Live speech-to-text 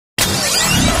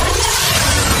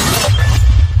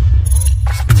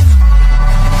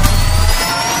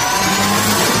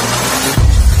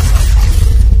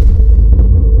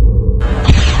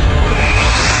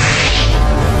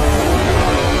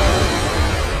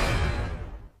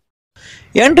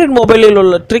Android மொபைலில்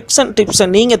உள்ள tricks and டிப்ஸை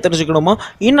நீங்கள் தெரிஞ்சுக்கணுமா?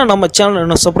 இன்னும் நம்ம சேனல்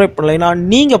இன்னும் சப்ஸ்கிரைப் பண்ணலைன்னா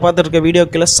நீங்கள் பார்த்துருக்க வீடியோ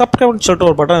கீழே சப்ஸ்கிரைப்னு சொல்லிட்டு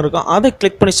ஒரு பட்டன் இருக்கும். அதை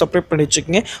கிளிக் பண்ணி சப்ஸ்கிரைப் பண்ணி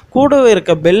வச்சுக்கோங்க. கூடவே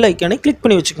இருக்க பெல் ஐக்கானை கிளிக்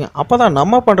பண்ணி வச்சுக்கோங்க. அப்போ தான்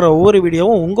நம்ம பண்ணுற ஒவ்வொரு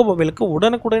வீடியோவும் உங்கள் மொபைலுக்கு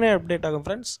உடனுக்குடனே அப்டேட் ஆகும்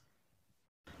ஃப்ரெண்ட்ஸ்.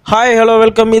 Hi hello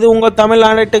welcome. இது உங்கள் தமிழ்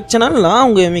ஆண்ட்ராய்ட் டெக் சேனல். நான்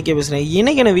உங்கள் எம்இகே பேசுகிறேன்.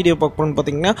 இன்றைக்கி என்ன வீடியோ பார்க்கணும்னு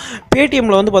பார்த்தீங்கன்னா,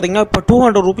 பேடிஎம்மில் வந்து பார்த்தீங்கன்னா இப்போ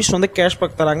 200 ரூபீஸ் வந்து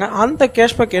கேஷ்பேக் தராங்க. அந்த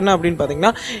கேஷ்பேக் என்ன அப்படின்னு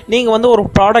பார்த்தீங்கன்னா, நீங்கள் வந்து ஒரு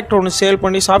ப்ராடக்ட் ஒன்று சேல்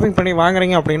பண்ணி ஷாப்பிங் பண்ணி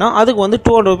வாங்குறீங்க அப்படின்னா அதுக்கு வந்து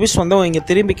 200 ரூபீஸ் வந்து இங்கே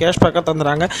திரும்பி கேஷ்பேக்காக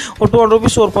தந்துடுறாங்க. ஒரு 200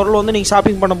 ரூபீஸ் ஒரு பொருள் வந்து நீங்கள்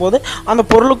ஷாப்பிங் பண்ணும்போது அந்த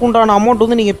பொருளுக்கு உண்டான அமௌண்ட்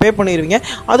வந்து நீங்கள் பே பண்ணிடுவீங்க.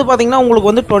 அது பார்த்தீங்கன்னா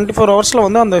உங்களுக்கு வந்து 24 ஹவர்ஸில்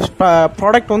வந்து அந்த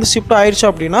ப்ராடக்ட் வந்து ஷிஃப்ட் ஆயிடுச்சு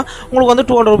அப்படின்னா உங்களுக்கு வந்து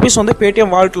 200 ரூபீஸ் வந்து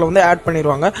பேடிஎம் வாலெட்டில் வந்து ஆட்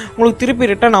பண்ணிடுவாங்க. உங்களுக்கு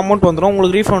திருப்பி ரிட்டர்ன் அமௌண்ட் வந்துடும்.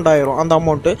 உங்களுக்கு ரீஃபண்ட் ஆயிரும் அந்த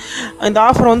அமௌண்ட்டு. இந்த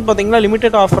ஆஃபர் வந்து பார்த்தீங்கன்னா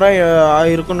லிமிடெட் ஆஃபராக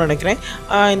இருக்குன்னு நினைக்கிறேன்.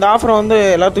 இந்த ஆஃபரை வந்து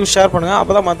எல்லாத்துக்கும் ஷேர் பண்ணுங்கள்.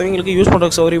 அப்போ தான் மற்றவங்களுக்கு யூஸ்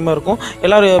பண்ணுறதுக்கு சௌகரியமாக இருக்கும்.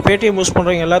 எல்லோரும் பேடிஎம் யூஸ்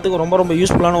பண்ணுறவங்க எல்லாத்துக்கும் ரொம்ப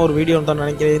யூஸ்ஃபுல்லான ஒரு வீடியோ தான்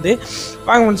நினைக்கிறேன். இது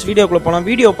வாங்க ஃப்ரெண்ட்ஸ் வீடியோக்குள்ளே போகலாம்.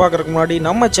 வீடியோ பார்க்குறதுக்கு முன்னாடி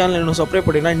நம்ம சேனல் இன்னும் சப்ஸ்கிரைப்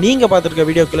பண்ணிங்கன்னா நீங்கள் பார்த்துருக்க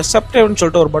வீடியோக்குள்ள சப்ஸ்கிரைப்னு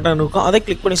சொல்லிட்டு ஒரு பட்டன் இருக்கும். அதை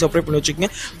கிளிக் பண்ணி சப்ஸ்கிரைப் பண்ணி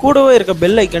வச்சுக்கோங்க. கூடவே இருக்க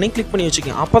பெல் ஐக்கானை கிளிக் பண்ணி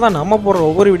வச்சுக்கோங்க. அப்போ தான் நம்ம போடுற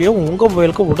ஒவ்வொரு வீடியோவும் உங்கள்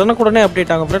மொபைலுக்கு உடனுக்குடனே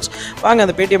அப்டேட் ஆகும் ஃப்ரெண்ட்ஸ். வாங்க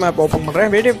அந்த பேடிஎம் ஆப் ஓப்பன்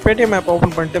பண்ணுறேன். பேடிஎம் ஆப்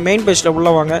ஓப்பன் பண்ணிட்டு மெயின் பேஜில் உள்ள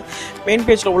வாங்க. மெயின்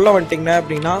பேஜில் உள்ள வந்துட்டிங்க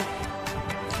அப்படின்னா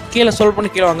கீழே சொல் பண்ணி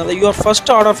கீழே வாங்க. யுவர்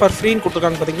ஃபஸ்ட் ஆர்டர் ஃபார் ஃப்ரீன்னு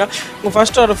கொடுத்துருக்காங்க பார்த்தீங்களா? உங்கள்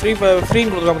ஃபஸ்ட் ஆர்டர்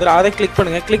ஃப்ரீன்னு கொடுத்துருக்காங்க. அதை கிளிக்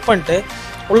பண்ணுங்கள். கிளிக் பண்ணிட்டு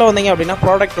உள்ளே வந்தீங்க அப்படின்னா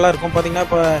ப்ராடக்ட்லாம் இருக்கும். பார்த்தீங்கன்னா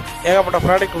இப்போ ஏகப்பட்ட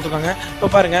ப்ராடக்ட் கொடுத்துருக்காங்க. இப்போ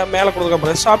பாருங்கள் மேலே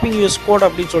கொடுத்துருக்காங்க ஷாப்பிங் யூஸ் கோட்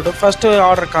அப்படின்னு சொல்லிட்டு ஃபஸ்ட்டு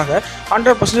ஆர்டருக்காக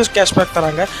 100% கேஷ்பேக்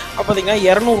தராங்க. அப்போ பார்த்தீங்கன்னா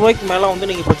 200 ரூபாய்க்கு மேலே வந்து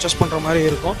நீங்கள் பர்ச்சேஸ் பண்ணுற மாதிரி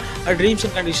இருக்கும். ட்ரீம்ஸ்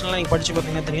அண்ட் கண்டிஷன்லாம் நீங்கள் படித்து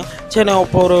பார்த்தீங்கன்னா தெரியும். சரி நான்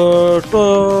இப்போ ஒரு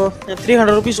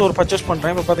 300 ரூபீஸ் ஒரு பர்ச்சேஸ்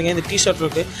பண்ணுறேன். இப்போ பார்த்தீங்கன்னா இந்த டிஷர்ட்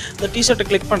இருக்குது. இந்த டிஷர்ட்டை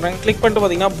கிளிக் பண்ணுறேன். கிளிக் பண்ணிட்டு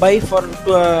பார்த்தீங்கன்னா பை ஃபார்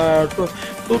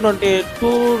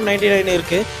 299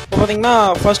 இருக்குது. இப்போ பார்த்தீங்கன்னா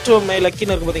ஃபஸ்ட்டு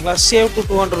லக்கின்னு இருக்குது பார்த்தீங்களா, சேவ் டு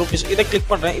 200 ரூபீஸ். இதை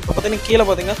கிளிக் பண்ணுறேன். இப்போ பார்த்தீங்கன்னா கீழே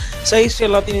பார்த்தீங்கன்னா சைஸ்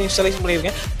எல்லாத்தையும் நீங்கள் செலக்ட்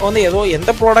பண்ணியிருக்கேன். இப்போ வந்து ஏதோ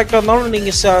எந்த ப்ராடக்டாக இருந்தாலும்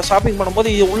நீங்கள் ஷாப்பிங் பண்ணும்போது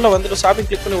இது உள்ளே வந்துட்டு ஷாப்பிங்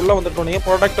கிளிக் பண்ணி உள்ளே வந்துட்டோன்னே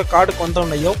ப்ராடக்ட் கார்டுக்கு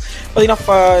வந்தோடனையும்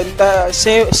பார்த்தீங்கன்னா இந்த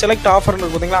செலக்ட் ஆஃபர்னு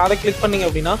இருக்குது பார்த்தீங்களா, அதை கிளிக் பண்ணிங்க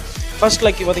அப்படின்னா ஃபஸ்ட்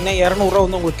லக்கி பார்த்தீங்கன்னா 200 ரூபா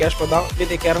வந்து உங்களுக்கு கேஷ்பேக் தான்.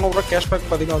 வித் 200 ரூபா கேஷ்பேக்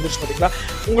பார்த்தீங்கன்னா வந்துருச்சு பார்த்தீங்களா.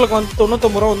 உங்களுக்கு வந்து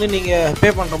 99 ரூபா வந்து நீங்கள் பே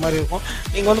பண்ணுற மாதிரி இருக்கும்.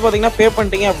 நீங்கள் வந்து பார்த்தீங்கன்னா பே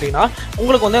பண்ணிட்டீங்க அப்படின்னா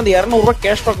உங்களுக்கு வந்து அந்த 200 ரூபா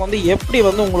கேஷ்பேக் வந்து எப்படி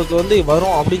வந்து உங்களுக்கு வந்து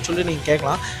வரும் அப்படின்னு சொல்லி நீங்கள்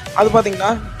கேட்கலாம். அது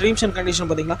பார்த்தீங்கன்னா ட்ரீம்ஸ் அண்ட் கண்டிஷன்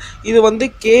பார்த்தீங்கன்னா இது வந்து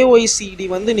கேஒய்சிடி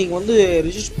வந்து நீங்கள் வந்து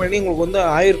ரிஜிஸ்டர் பண்ணி உங்களுக்கு வந்து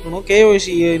ஆயிருக்கணும்.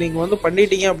 கேஒய்சி நீங்கள் வந்து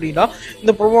பண்ணிட்டீங்க அப்படின்னா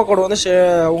இந்த ப்ரோமோ கோட் வந்து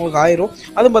உங்களுக்கு ஆயிரும்.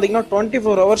 அது பார்த்தீங்கன்னா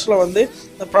 24 ஹவர்ஸில் வந்து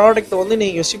இந்த ப்ராடக்ட் வந்து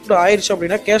நீங்கள் ஷிஃப்ட் ஆயிடுச்சு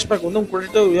அப்படின்னா கேஷ்பேக் வந்து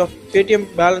உங்களுக்கு பேடிஎம்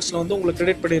பேலன்ஸில் வந்து உங்களுக்கு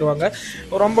கிரெடிட் பண்ணிடுவாங்க.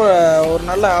 ரொம்ப ஒரு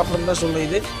நல்ல ஆஃபர்னு தான்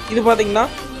சொல்லுது. இது பார்த்தீங்கன்னா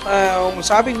உங்கள்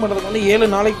ஷாப்பிங் பண்ணுறதுக்கு வந்து 7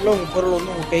 நாளைக்குள்ளே உங்கள் பொருள்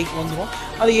வந்து உங்கள் கைக்கு வந்துடும்.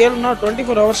 அது 7 நாள்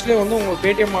 24 ஹவர்ஸ்லேயே வந்து உங்களுக்கு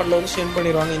பேடிஎம் மாடலில் வந்து சென்ட்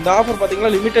பண்ணிடுவாங்க. இந்த ஆஃபர்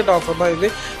பார்த்தீங்கன்னா லிமிடெட் ஆஃபர் தான். இது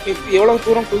எவ்வளோ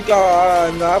தூரம் குயிக்காக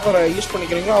இந்த ஆஃபரை யூஸ்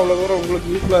பண்ணிக்கிறீங்களோ அவ்வளோ தூரம்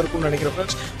உங்களுக்கு யூஸ்ஃபுல்லாக இருக்கும்னு நினைக்கிறேன்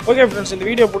ஃப்ரெண்ட்ஸ். ஓகே ஃப்ரெண்ட்ஸ், இந்த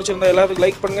வீடியோ பிடிச்சிருந்தா எல்லாத்துக்கும்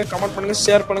லைக் பண்ணுங்கள், கமெண்ட் பண்ணுங்கள்,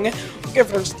 ஷேர் பண்ணுங்கள். Okay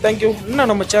friends, thank you. இன்னும்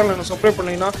நம்ம சேனலை சப்ஸ்கிரைப்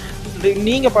பண்ணிங்கன்னா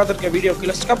நீங்கள் பார்த்துருக்க வீடியோ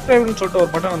கீழே சப்ஸ்கிரைப்னு சொல்லிட்டு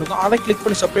ஒரு பட்டன் வந்துக்கும். அதை கிளிக்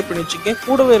பண்ணி சப்ஸ்கிரைப் பண்ணி வச்சுக்கேன்.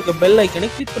 கூடவே இருக்க பெல் ஐக்கனை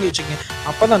கிளிக் பண்ணி வச்சுக்கேன்.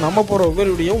 அப்போ தான் நம்ம போகிற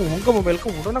ஒவ்வொரு வீடியோவும் உங்கள்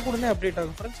மொபைலுக்கு உடனுக்குடனே அப்டேட்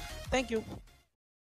ஆகும் ஃப்ரெண்ட்ஸ். தேங்க்யூ.